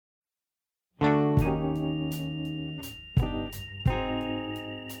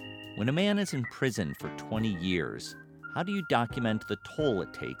When a man is in prison for 20 years, how do you document the toll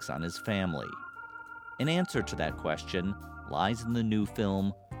it takes on his family? An answer to that question lies in the new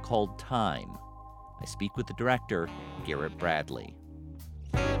film called Time. I speak with the director, Garrett Bradley.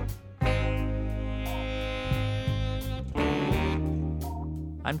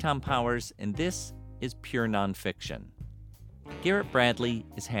 I'm Tom Powers, and this is Pure Nonfiction. Garrett Bradley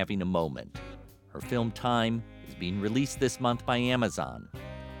is having a moment. Her film Time is being released this month by Amazon.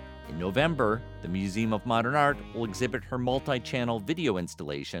 In November, the Museum of Modern Art will exhibit her multi-channel video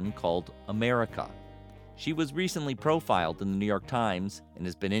installation called America. She was recently profiled in the New York Times and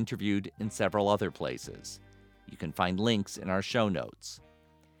has been interviewed in several other places. You can find links in our show notes.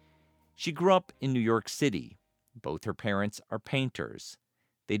 She grew up in New York City. Both her parents are painters.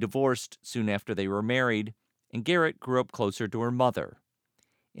 They divorced soon after they were married, and Garrett grew up closer to her mother.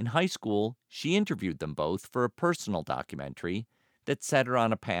 In high school, she interviewed them both for a personal documentary that set her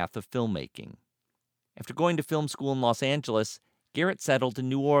on a path of filmmaking. After going to film school in Los Angeles, Garrett settled in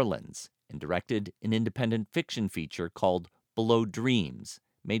New Orleans and directed an independent fiction feature called Below Dreams,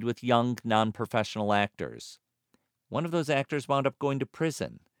 made with young, non-professional actors. One of those actors wound up going to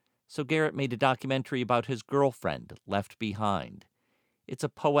prison, so Garrett made a documentary about his girlfriend left behind. It's a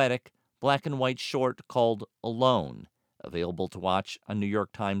poetic, black-and-white short called Alone, available to watch on New York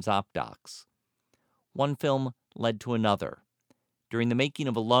Times OpDocs. One film led to another. During the making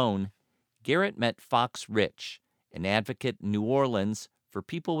of Alone, Garrett met Fox Rich, an advocate in New Orleans for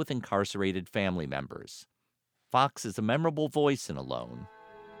people with incarcerated family members. Fox is a memorable voice in Alone.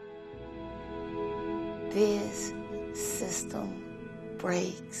 This system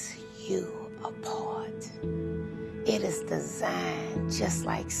breaks you apart. It is designed, just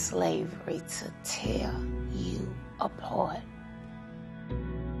like slavery, to tear you apart.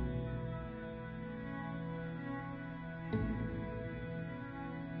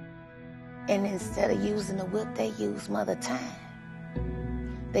 And instead of using the whip, they use mother time.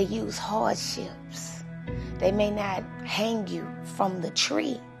 They use hardships. They may not hang you from the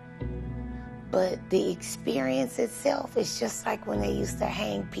tree, but the experience itself is just like when they used to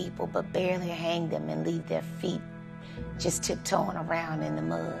hang people, but barely hang them and leave their feet just tiptoeing around in the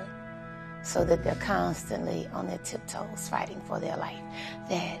mud so that they're constantly on their tiptoes fighting for their life.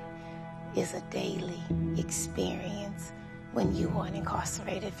 That is a daily experience when you are an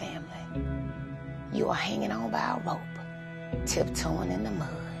incarcerated family. You are hanging on by a rope, tiptoeing in the mud,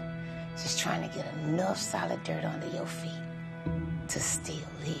 just trying to get enough solid dirt under your feet to still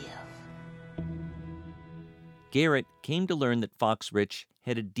live. Garrett came to learn that Fox Rich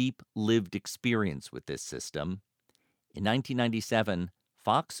had a deep lived experience with this system. In 1997,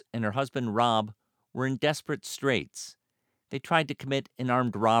 Fox and her husband Rob were in desperate straits. They tried to commit an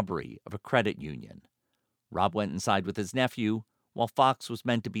armed robbery of a credit union. Rob went inside with his nephew, while Fox was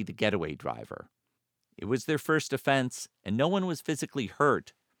meant to be the getaway driver. It was their first offense, and no one was physically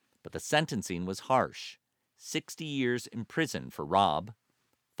hurt, but the sentencing was harsh. 60 years in prison for Rob.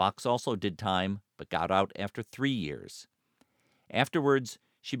 Fox also did time, but got out after 3 years. Afterwards,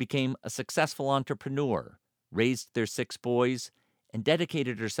 she became a successful entrepreneur, raised their 6 boys, and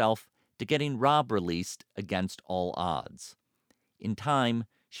dedicated herself to getting Rob released against all odds. In Time,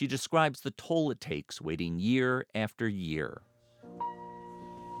 she describes the toll it takes waiting year after year.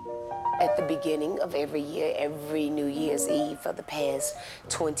 At the beginning of every year, every New Year's Eve for the past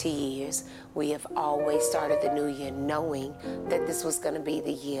 20 years, we have always started the new year knowing that this was going to be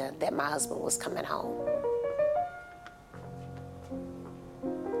the year that my husband was coming home.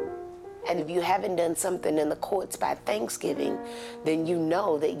 And if you haven't done something in the courts by Thanksgiving, then you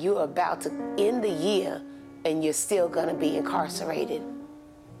know that you're about to end the year and you're still going to be incarcerated.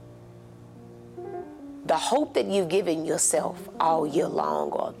 The hope that you've given yourself all year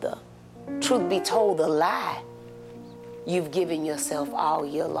long, or the truth be told, the lie you've given yourself all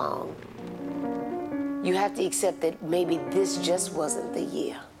year long, you have to accept that maybe this just wasn't the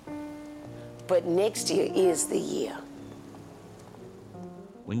year. But next year is the year.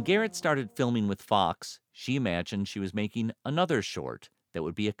 When Garrett started filming with Fox, she imagined she was making another short that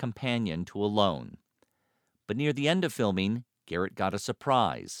would be a companion to Alone. But near the end of filming, Garrett got a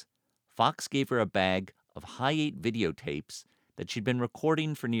surprise. Fox gave her a bag of high-8 videotapes that she'd been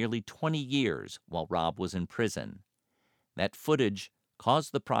recording for nearly 20 years while Rob was in prison. That footage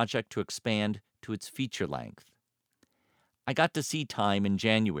caused the project to expand to its feature length. I got to see Time in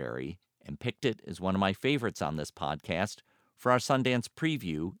January and picked it as one of my favorites on this podcast for our Sundance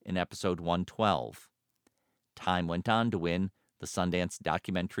preview in episode 112. Time went on to win the Sundance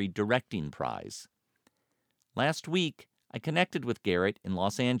Documentary Directing Prize. Last week, I connected with Garrett in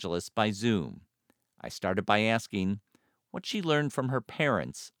Los Angeles by Zoom. I started by asking, what she learned from her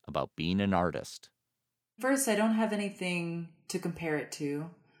parents about being an artist. First, I don't have anything to compare it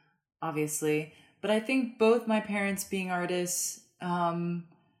to, obviously, but I think both my parents being artists, I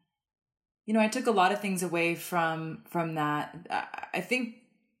took a lot of things away from that. I think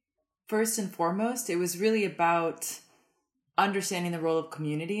first and foremost, it was really about understanding the role of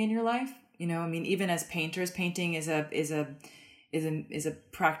community in your life. Even as painters, painting is a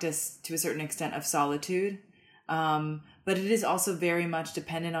practice to a certain extent of solitude. But it is also very much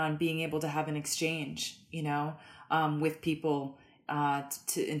dependent on being able to have an exchange, with people,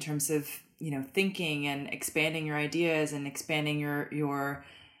 in terms of, thinking and expanding your ideas and expanding your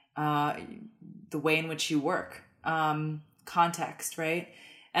the way in which you work, context, right?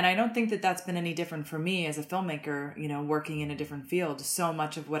 And I don't think that that's been any different for me as a filmmaker, working in a different field. So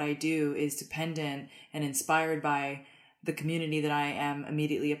much of what I do is dependent and inspired by the community that I am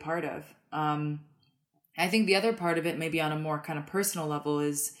immediately a part of. I think the other part of it, maybe on a more kind of personal level,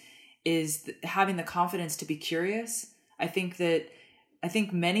 is having the confidence to be curious. I think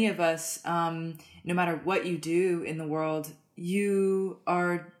many of us, no matter what you do in the world, you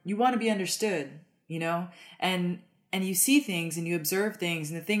want to be understood, and you see things and you observe things,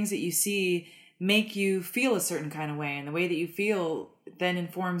 and the things that you see make you feel a certain kind of way, and the way that you feel then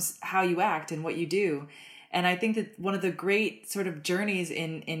informs how you act and what you do. And I think that one of the great sort of journeys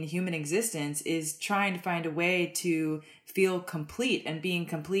in human existence is trying to find a way to feel complete, and being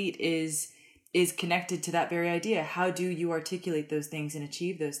complete is connected to that very idea. How do you articulate those things and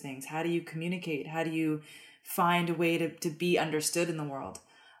achieve those things? How do you communicate? How do you find a way to be understood in the world?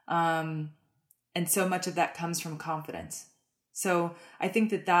 And so much of that comes from confidence. So I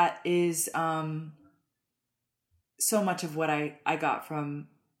think that is so much of what I got from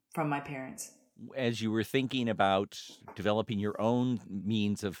my parents. As you were thinking about developing your own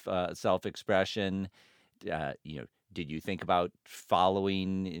means of self-expression, did you think about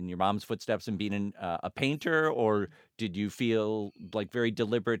following in your mom's footsteps and being a painter, or did you feel like very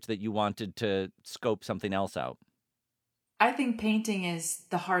deliberate that you wanted to scope something else out? I think painting is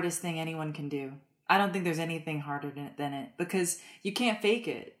the hardest thing anyone can do. I don't think there's anything harder than it, because you can't fake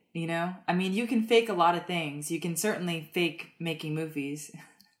it, you can fake a lot of things. You can certainly fake making movies,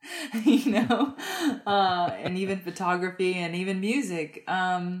 and even photography and even music.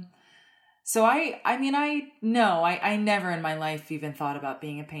 So I never in my life even thought about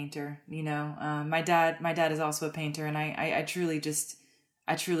being a painter, my dad is also a painter, and I truly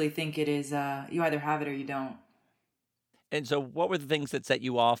think it is, you either have it or you don't. And so what were the things that set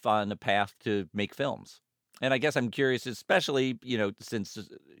you off on a path to make films? And I guess I'm curious, especially, since,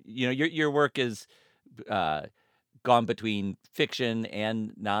 your work is gone between fiction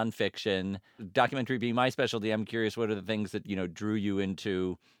and nonfiction, documentary being my specialty. I'm curious, what are the things that, drew you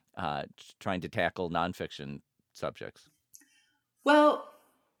into trying to tackle nonfiction subjects? Well,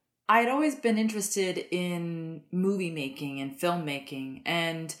 I'd always been interested in movie making and filmmaking.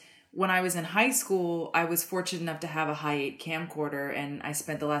 And when I was in high school, I was fortunate enough to have a Hi8 camcorder, and I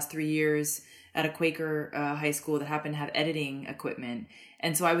spent the last 3 years at a Quaker high school that happened to have editing equipment.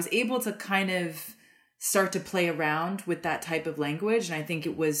 And so I was able to kind of start to play around with that type of language. And I think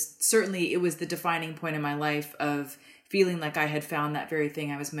it was the defining point in my life of feeling like I had found that very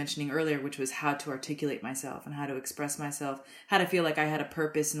thing I was mentioning earlier, which was how to articulate myself and how to express myself, how to feel like I had a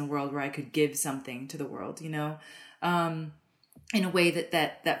purpose in the world where I could give something to the world, in a way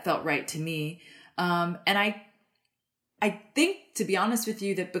that felt right to me. And I think, to be honest with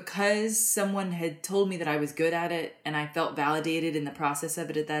you, that because someone had told me that I was good at it and I felt validated in the process of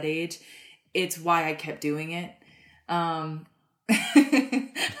it at that age, it's why I kept doing it. I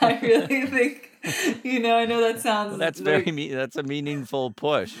really think, I know that sounds... Well, that's a meaningful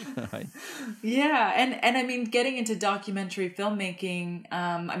push. Right? Yeah. And getting into documentary filmmaking,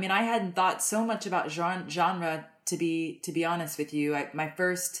 I hadn't thought so much about genre, to be honest with you. My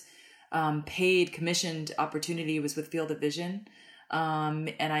first paid commissioned opportunity was with Field of Vision.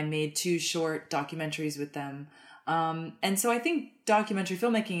 And I made 2 short documentaries with them. And so I think documentary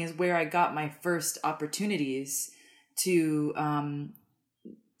filmmaking is where I got my first opportunities to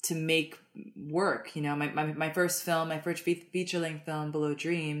make work. My first film, my first feature-length film, Below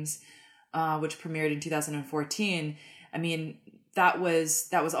Dreams, which premiered in 2014. That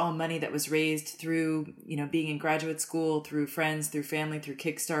was all money that was raised through, being in graduate school, through friends, through family, through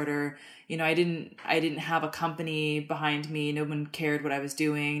Kickstarter. I didn't have a company behind me. No one cared what I was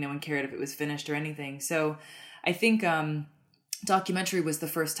doing. No one cared if it was finished or anything. So I think documentary was the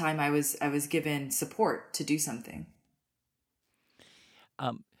first time I was given support to do something.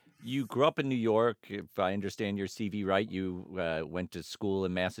 You grew up in New York. If I understand your CV right, you went to school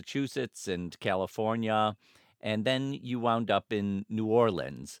in Massachusetts and California. and then you wound up in New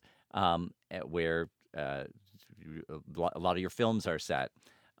Orleans, where a lot of your films are set.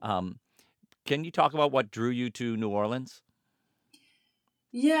 Um, can you talk about what drew you to New Orleans?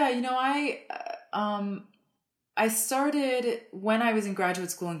 Yeah, I started when I was in graduate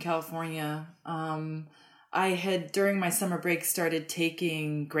school in California. I had, during my summer break, started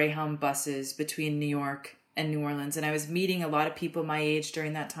taking Greyhound buses between New York and New Orleans, and I was meeting a lot of people my age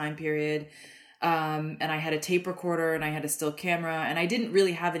during that time period. And I had a tape recorder and I had a still camera, and I didn't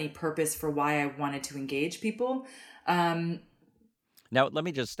really have any purpose for why I wanted to engage people. Um, Now, let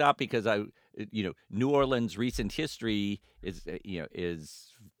me just stop because New Orleans recent history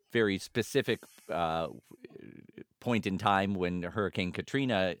is very specific point in time when Hurricane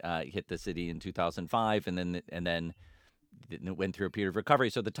Katrina hit the city in 2005, and then it went through a period of recovery.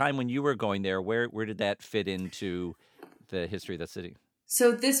 So the time when you were going there, where did that fit into the history of the city?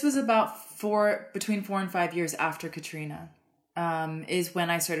 So this was about between 4 and 5 years after Katrina, is when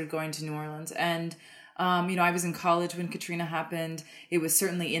I started going to New Orleans. And, I was in college when Katrina happened. It was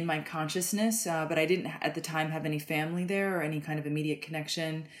certainly in my consciousness, but I didn't at the time have any family there or any kind of immediate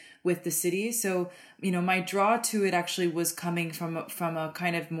connection with the city. So, my draw to it actually was coming from a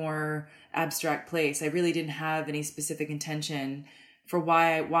kind of more abstract place. I really didn't have any specific intention for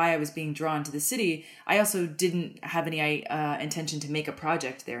why I was being drawn to the city. I also didn't have any intention to make a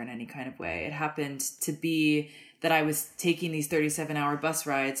project there in any kind of way. It happened to be that I was taking these 37-hour bus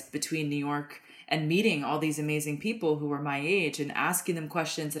rides between New York and meeting all these amazing people who were my age and asking them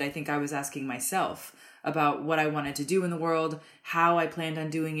questions that I think I was asking myself about what I wanted to do in the world, how I planned on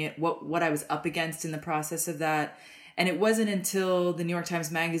doing it, what I was up against in the process of that. And it wasn't until the New York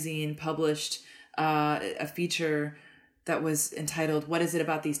Times Magazine published a feature that was entitled, "What is it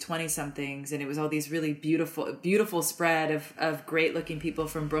about these 20-somethings?" And it was all these really beautiful spread of great looking people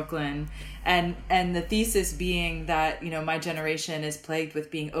from Brooklyn. And the thesis being that, my generation is plagued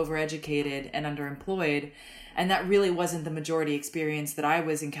with being overeducated and underemployed. And that really wasn't the majority experience that I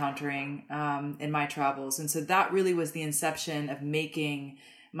was encountering in my travels. And so that really was the inception of making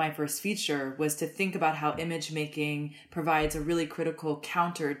my first feature, was to think about how image making provides a really critical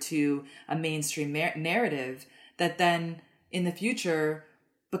counter to a mainstream narrative that then in the future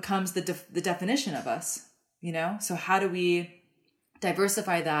becomes the definition of us, So how do we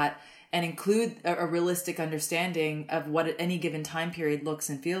diversify that and include a realistic understanding of what any given time period looks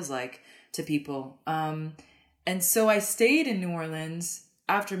and feels like to people? And so I stayed in New Orleans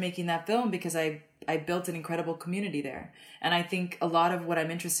after making that film because I built an incredible community there. And I think a lot of what I'm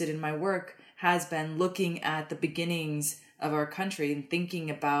interested in my work has been looking at the beginnings of our country and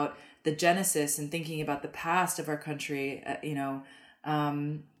thinking about the genesis and thinking about the past of our country,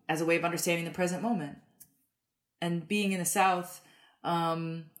 as a way of understanding the present moment. And being in the South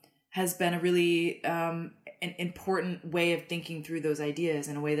has been a really an important way of thinking through those ideas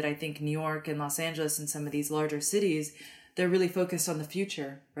in a way that I think New York and Los Angeles and some of these larger cities, they're really focused on the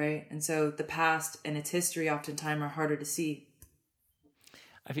future, right? And so the past and its history oftentimes are harder to see.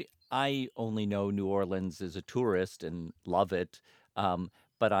 I only know New Orleans as a tourist and love it.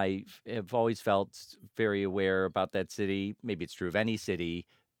 But I have always felt very aware about that city. Maybe it's true of any city,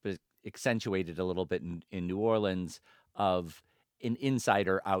 but accentuated a little bit in New Orleans of an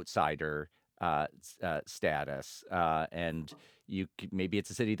insider-outsider status. And maybe it's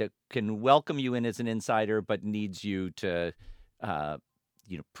a city that can welcome you in as an insider, but needs you to,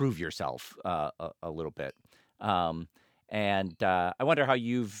 prove yourself a little bit. And I wonder how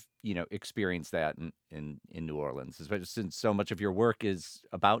you've experienced that in New Orleans, especially since so much of your work is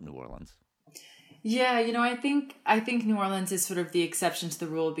about New Orleans. Yeah, I think New Orleans is sort of the exception to the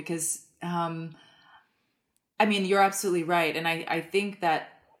rule because, you're absolutely right, and I think that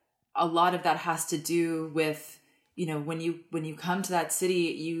a lot of that has to do with when you come to that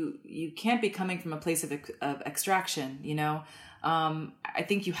city, you can't be coming from a place of extraction. I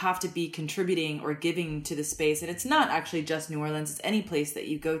think you have to be contributing or giving to the space. And it's not actually just New Orleans. It's any place that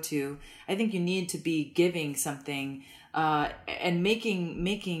you go to. I think you need to be giving something and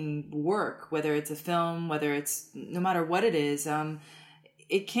making work, whether it's a film, whether it's no matter what it is.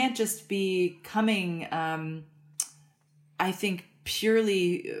 It can't just be coming, I think,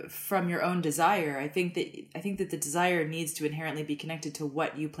 purely from your own desire. I think that the desire needs to inherently be connected to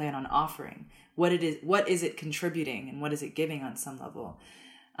what you plan on offering. What is it contributing, and what is it giving on some level?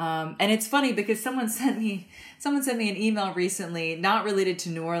 And it's funny because someone sent me an email recently, not related to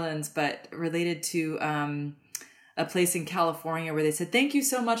New Orleans, but related to a place in California where they said, thank you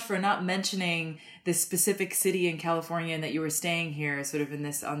so much for not mentioning this specific city in California and that you were staying here, sort of in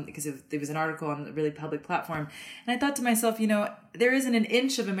this, because there was an article on a really public platform. And I thought to myself, there isn't an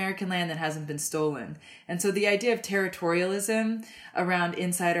inch of American land that hasn't been stolen. And so the idea of territorialism around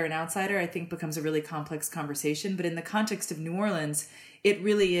insider and outsider, I think, becomes a really complex conversation. But in the context of New Orleans, it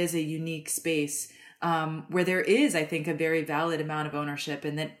really is a unique space where there is, I think, a very valid amount of ownership.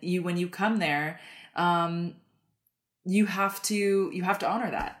 And that when you come there, you have to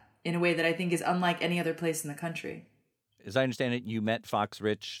honor that in a way that I think is unlike any other place in the country. As I understand it, you met Fox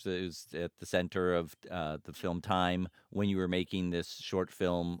Rich, who's at the center of the film Time, when you were making this short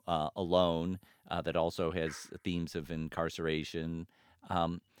film Alone, that also has themes of incarceration.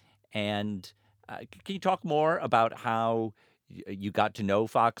 Can you talk more about how you got to know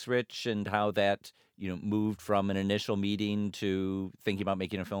Fox Rich and how that moved from an initial meeting to thinking about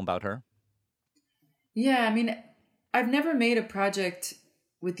making a film about her? Yeah, I mean, I've never made a project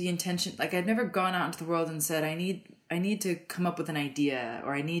with the intention, like I've never gone out into the world and said, I need to come up with an idea,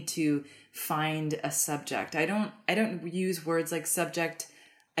 or I need to find a subject. I don't use words like subject.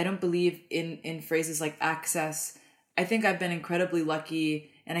 I don't believe in phrases like access. I think I've been incredibly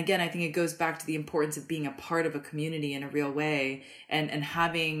lucky. And again, I think it goes back to the importance of being a part of a community in a real way, and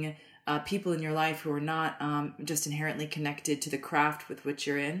having people in your life who are not just inherently connected to the craft with which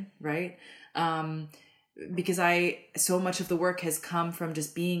you're in, right? Because so much of the work has come from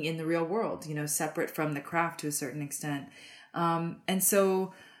just being in the real world, separate from the craft to a certain extent. And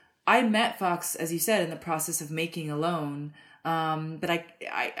so I met Fox, as you said, in the process of making Alone. But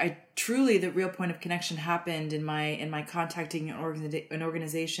I truly, the real point of connection happened in my contacting an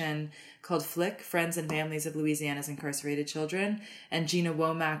organization called FLIC, Friends and Families of Louisiana's Incarcerated Children. And Gina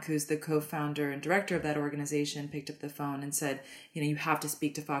Womack, who's the co-founder and director of that organization, picked up the phone and said, you have to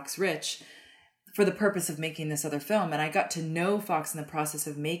speak to Fox Rich for the purpose of making this other film. And I got to know Fox in the process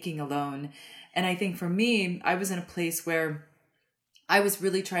of making Alone. And I think for me, I was in a place where I was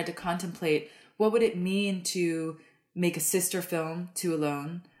really trying to contemplate what would it mean to make a sister film to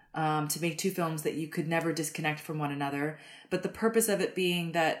Alone, to make two films that you could never disconnect from one another. But the purpose of it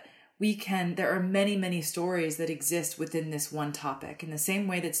being that there are many, many stories that exist within this one topic. In the same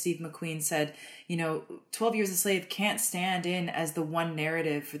way that Steve McQueen said, 12 Years a Slave can't stand in as the one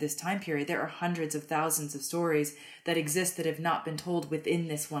narrative for this time period. There are hundreds of thousands of stories that exist that have not been told within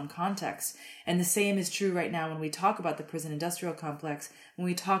this one context. And the same is true right now when we talk about the prison industrial complex, when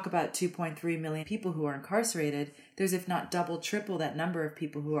we talk about 2.3 million people who are incarcerated. There's, if not double, triple that number of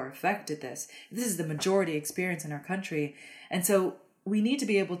people who are affected this. This is the majority experience in our country. And so we need to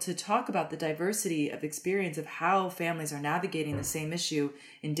be able to talk about the diversity of experience of how families are navigating the same issue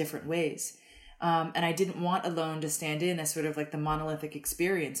in different ways. And I didn't want Alone to stand in as sort of like the monolithic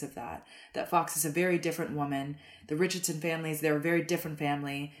experience of that Fox is a very different woman. The Richardson families, they're a very different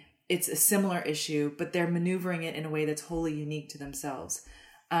family. It's a similar issue, but they're maneuvering it in a way that's wholly unique to themselves.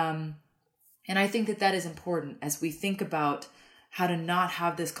 And I think that is important as we think about how to not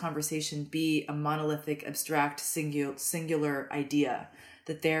have this conversation be a monolithic, abstract, singular idea,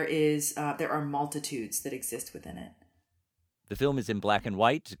 that there are multitudes that exist within it. The film is in black and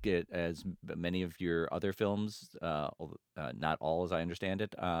white, as many of your other films, not all as I understand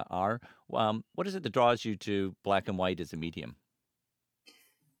it, are. What is it that draws you to black and white as a medium?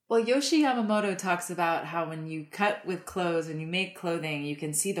 Well, Yoshi Yamamoto talks about how when you cut with clothes and you make clothing, you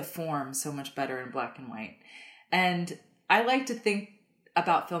can see the form so much better in black and white. And I like to think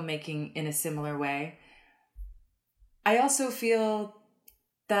about filmmaking in a similar way. I also feel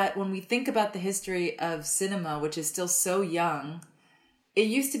that when we think about the history of cinema, which is still so young, it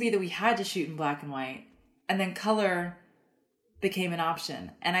used to be that we had to shoot in black and white, and then color became an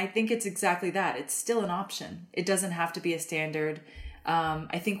option. And I think it's exactly that. It's still an option. It doesn't have to be a standard.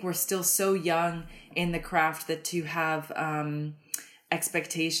 I think we're still so young in the craft that to have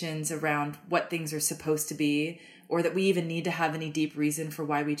expectations around what things are supposed to be, or that we even need to have any deep reason for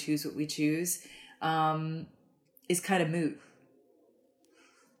why we choose what we choose, is kind of moot.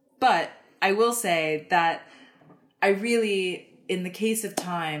 But I will say that I really, in the case of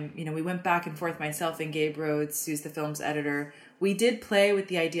Time, we went back and forth, myself and Gabe Rhodes, who's the film's editor. We did play with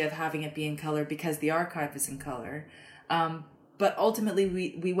the idea of having it be in color because the archive is in color. But ultimately,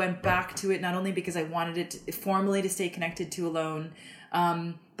 we went back to it not only because I wanted it formally to stay connected to Alone,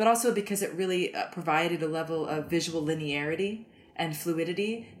 but also because it really provided a level of visual linearity and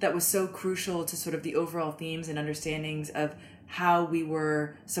fluidity that was so crucial to sort of the overall themes and understandings of how we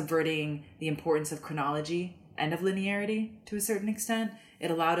were subverting the importance of chronology and of linearity to a certain extent.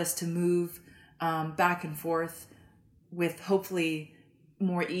 It allowed us to move back and forth with hopefully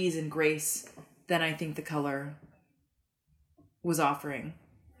more ease and grace than I think the color was offering.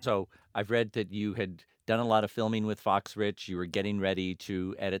 So I've read that you had done a lot of filming with Fox Rich. You were getting ready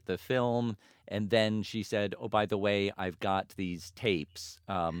to edit the film, and then she said, "Oh, by the way, I've got these tapes,"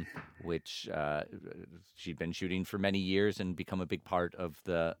 which she'd been shooting for many years and become a big part of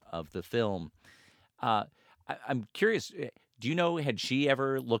the film. Uh, I'm curious. Do you know, had she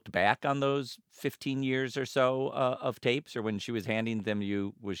ever looked back on those 15 years or so of tapes, or when she was handing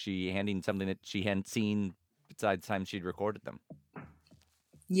them, was she handing something that she hadn't seen besides the time she'd recorded them?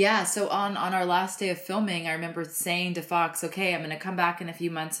 Yeah, so on our last day of filming, I remember saying to Fox, "Okay, I'm going to come back in a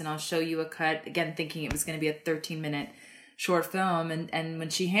few months and I'll show you a cut." Again, thinking it was going to be a 13-minute short film, and when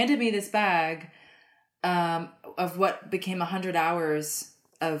she handed me this bag of what became 100 hours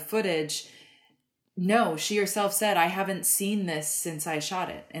of footage, no, she herself said, "I haven't seen this since I shot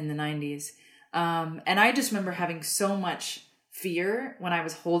it in the 90s." And I just remember having so much fear when I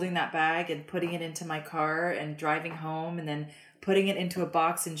was holding that bag and putting it into my car and driving home and then putting it into a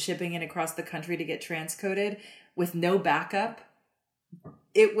box and shipping it across the country to get transcoded with no backup.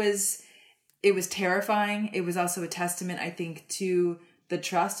 It was terrifying. It was also a testament, I think, to the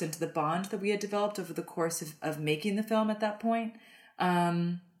trust and to the bond that we had developed over the course of making the film at that point.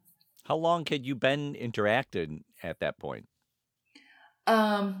 How long had you been interacting at that point?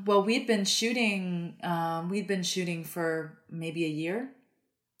 Well, we'd been shooting for maybe a year.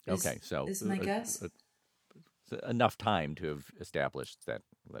 Okay, so is my guess. Enough time to have established that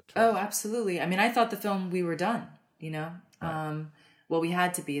trust. Oh, absolutely. I mean, I thought the film, we were done, Right. Well, we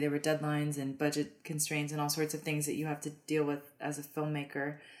had to be. There were deadlines and budget constraints and all sorts of things that you have to deal with as a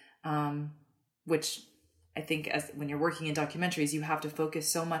filmmaker, which I think when you're working in documentaries, you have to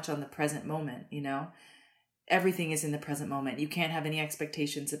focus so much on the present moment, Everything is in the present moment. You can't have any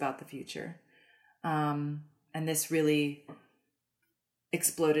expectations about the future. And this really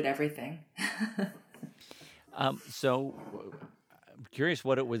exploded everything. So I'm curious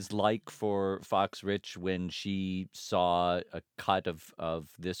what it was like for Fox Rich when she saw a cut of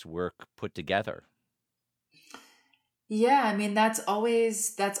this work put together. Yeah, I mean, that's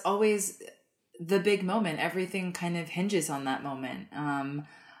always the big moment. Everything kind of hinges on that moment.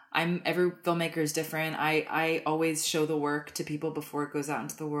 Every filmmaker is different. I always show the work to people before it goes out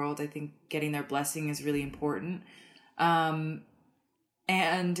into the world. I think getting their blessing is really important. And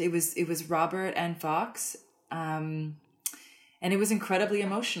it was Robert and Fox. And it was incredibly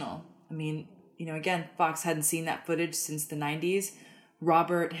emotional. I mean, again, Fox hadn't seen that footage since the 90s.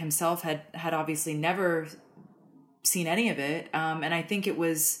 Robert himself had obviously never seen any of it. And I think it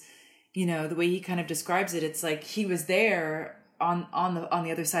was, the way he kind of describes it, it's like he was there on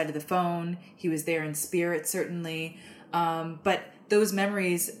the other side of the phone. He was there in spirit, certainly. But those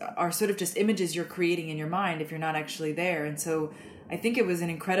memories are sort of just images you're creating in your mind if you're not actually there. And so I think it was an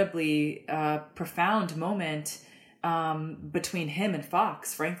incredibly profound moment between him and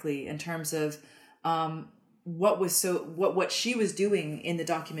Fox, frankly, in terms of what she was doing in the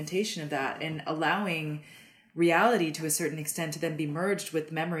documentation of that and allowing reality to a certain extent to then be merged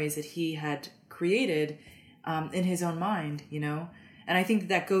with memories that he had created in his own mind, And I think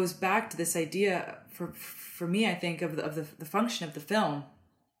that goes back to this idea for me, I think, of the function of the film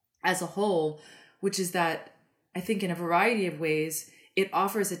as a whole, which is that I think in a variety of ways, it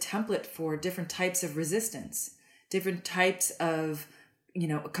offers a template for different types of resistance, different types of,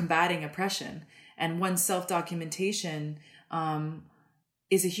 combating oppression. And one's self-documentation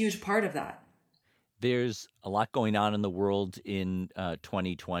is a huge part of that. There's a lot going on in the world in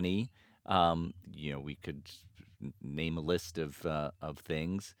 2020. We could name a list of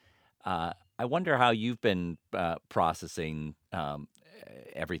things. I wonder how you've been processing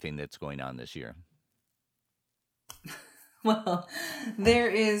everything that's going on this year. Well,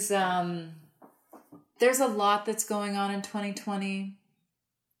 there's a lot that's going on in 2020,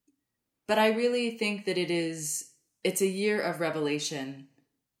 but I really think that it's a year of revelation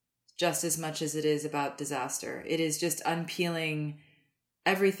just as much as it is about disaster. It is just unpeeling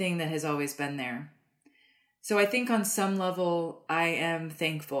everything that has always been there. So I think on some level, I am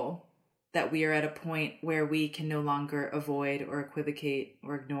thankful that we are at a point where we can no longer avoid or equivocate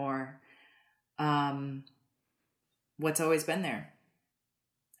or ignore what's always been there.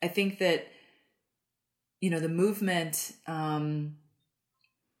 I think that, the movement,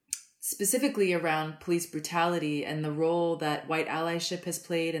 specifically around police brutality and the role that white allyship has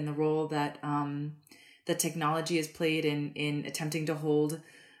played and the role that that technology has played in attempting to hold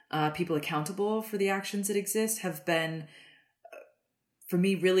people accountable for the actions that exist, have been, for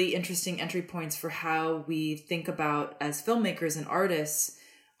me, really interesting entry points for how we think about, as filmmakers and artists,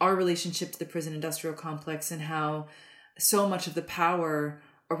 our relationship to the prison industrial complex and how so much of the power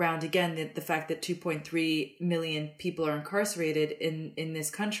around, again, the fact that 2.3 million people are incarcerated in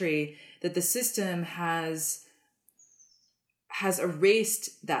this country, that the system has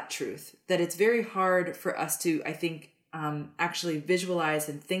erased that truth, that it's very hard for us to, I think, actually visualize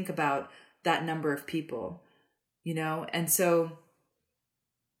and think about that number of people, and so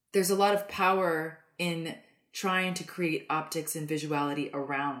there's a lot of power in trying to create optics and visuality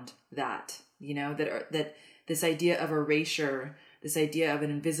around that, that this idea of erasure, this idea of an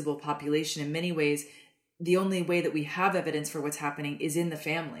invisible population, in many ways, the only way that we have evidence for what's happening is in the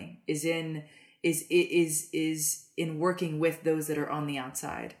family, is in working with those that are on the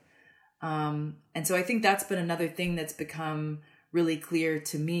outside. And so I think that's been another thing that's become really clear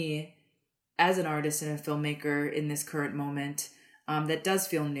to me as an artist and a filmmaker in this current moment, that does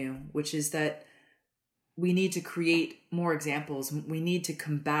feel new, which is that we need to create more examples. We need to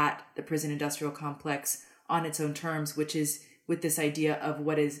combat the prison industrial complex on its own terms, which is with this idea of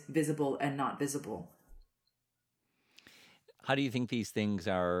what is visible and not visible. How do you think these things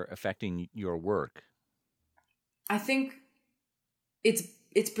are affecting your work? I think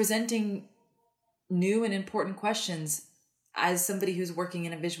it's presenting new and important questions as somebody who's working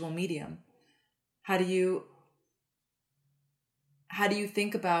in a visual medium. How do you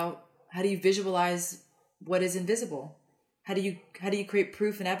think about, how do you visualize what is invisible? How do you create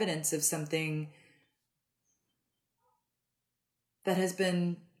proof and evidence of something that has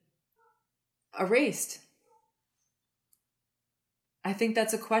been erased? I think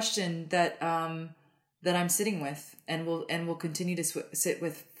that's a question that I'm sitting with and will continue to sit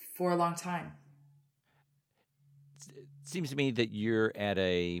with for a long time. It seems to me that you're at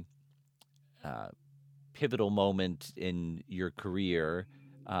a pivotal moment in your career,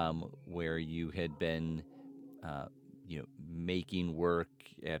 where you had been, making work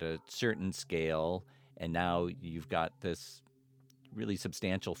at a certain scale, and now you've got this really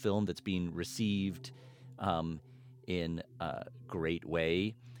substantial film that's being received in a great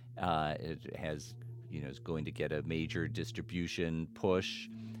way. It has, is going to get a major distribution push,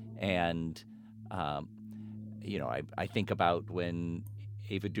 and I think about when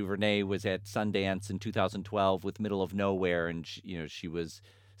Ava DuVernay was at Sundance in 2012 with Middle of Nowhere, and she was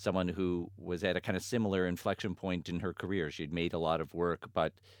someone who was at a kind of similar inflection point in her career. She'd made a lot of work,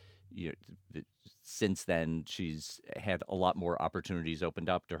 but since then she's had a lot more opportunities opened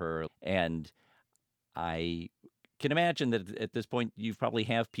up to her. And I can imagine that at this point you probably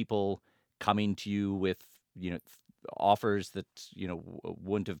have people coming to you with offers that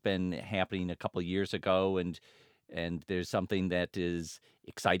wouldn't have been happening a couple of years ago, and there's something that is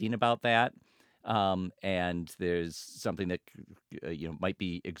exciting about that. And there's something that might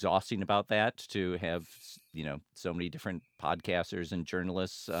be exhausting about that, to have so many different podcasters and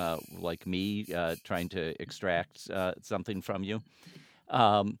journalists like me trying to extract something from you.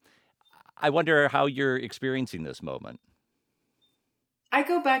 I wonder how you're experiencing this moment. I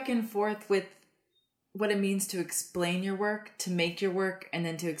go back and forth with what it means to explain your work, to make your work, and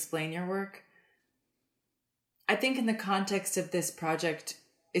then to explain your work. I think in the context of this project,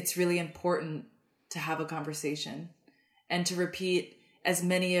 it's really important to have a conversation and to repeat as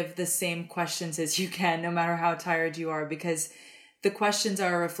many of the same questions as you can, no matter how tired you are, because the questions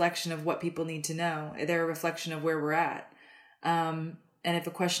are a reflection of what people need to know. They're a reflection of where we're at. And if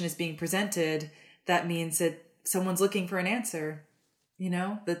a question is being presented, that means that someone's looking for an answer,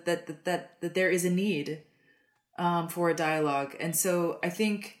 that there is a need for a dialogue. And so I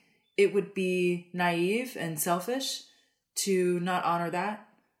think it would be naive and selfish to not honor that,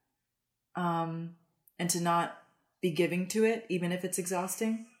 and to not be giving to it, even if it's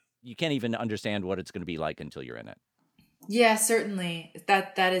exhausting. You can't even understand what it's going to be like until you're in it. Yeah, certainly.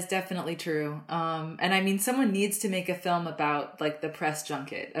 That is definitely true. And I mean, someone needs to make a film about the press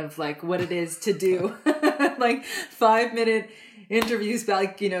junket of what it is to do 5-minute interviews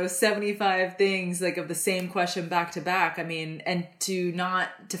about 75 things of the same question back to back. I mean, and to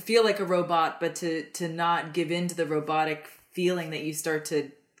feel like a robot, but to not give in to the robotic feeling that you start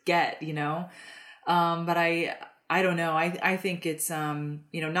to get, but I don't know. I think it's,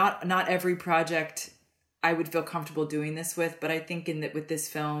 not every project I would feel comfortable doing this with, but I think with this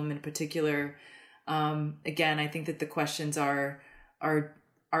film in particular, again, I think that the questions are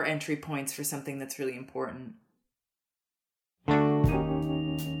entry points for something that's really important.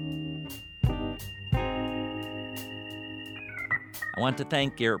 I want to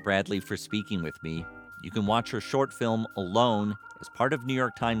thank Garrett Bradley for speaking with me. You can watch her short film Alone as part of New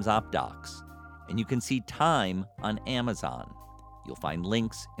York Times OpDocs, and you can see Time on Amazon. You'll find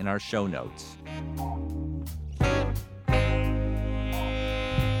links in our show notes.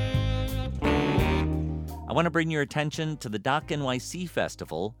 I want to bring your attention to the Doc NYC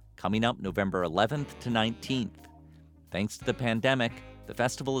Festival coming up November 11th to 19th. Thanks to the pandemic, the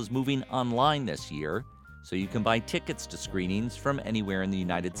festival is moving online this year, so you can buy tickets to screenings from anywhere in the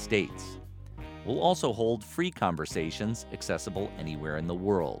United States. We'll also hold free conversations accessible anywhere in the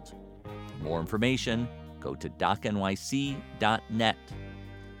world. For more information, go to docnyc.net.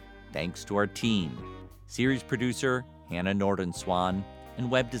 Thanks to our team, series producer Hannah Nordenswan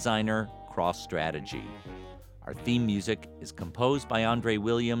and web designer Cross Strategy. Our theme music is composed by Andre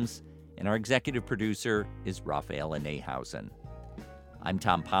Williams, and our executive producer is Raphael Nehausen. I'm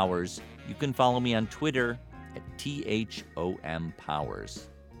Tom Powers. You can follow me on Twitter at THOMPowers.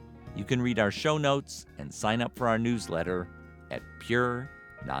 You can read our show notes and sign up for our newsletter at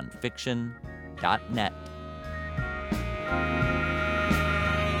purenonfiction.net.